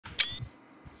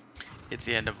It's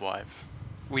the end of Wave.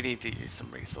 We need to use some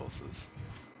resources.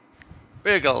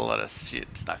 We've got a lot of shit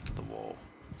stuck to the wall.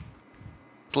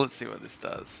 So let's see what this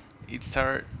does. Each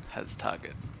turret has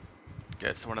target.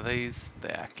 Goes to one of these, they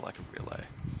act like a relay.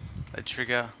 They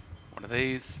trigger one of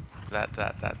these,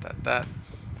 that.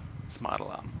 Smart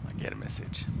alarm, I get a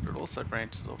message. But it also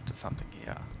branches off to something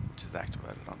here, which is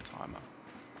activated on timer.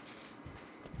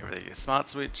 Everything is smart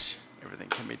switch, everything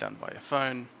can be done by your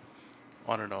phone,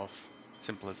 on and off,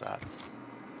 simple as that.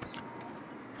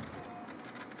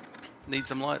 Need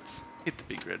some lights? Hit the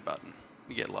big red button.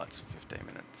 You get lights for 15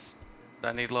 minutes.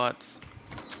 Don't need lights?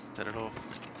 Turn it off,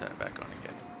 turn it back on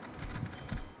again.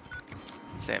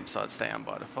 SAM sites stay on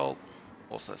by default.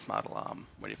 Also smart alarm,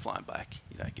 when you're flying back,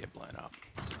 you don't get blown up.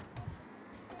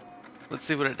 Let's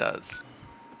see what it does.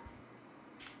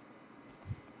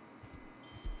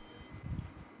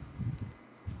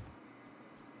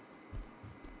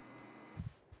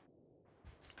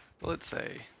 So let's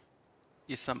say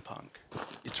you're some punk.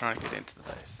 You're trying to get into the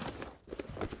base.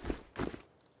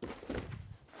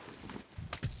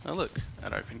 Oh look,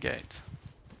 an open gate.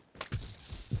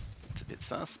 It's a bit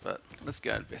sus, but let's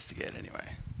go investigate anyway.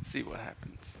 See what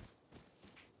happens.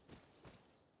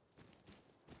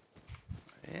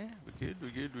 Yeah, we're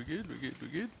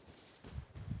good.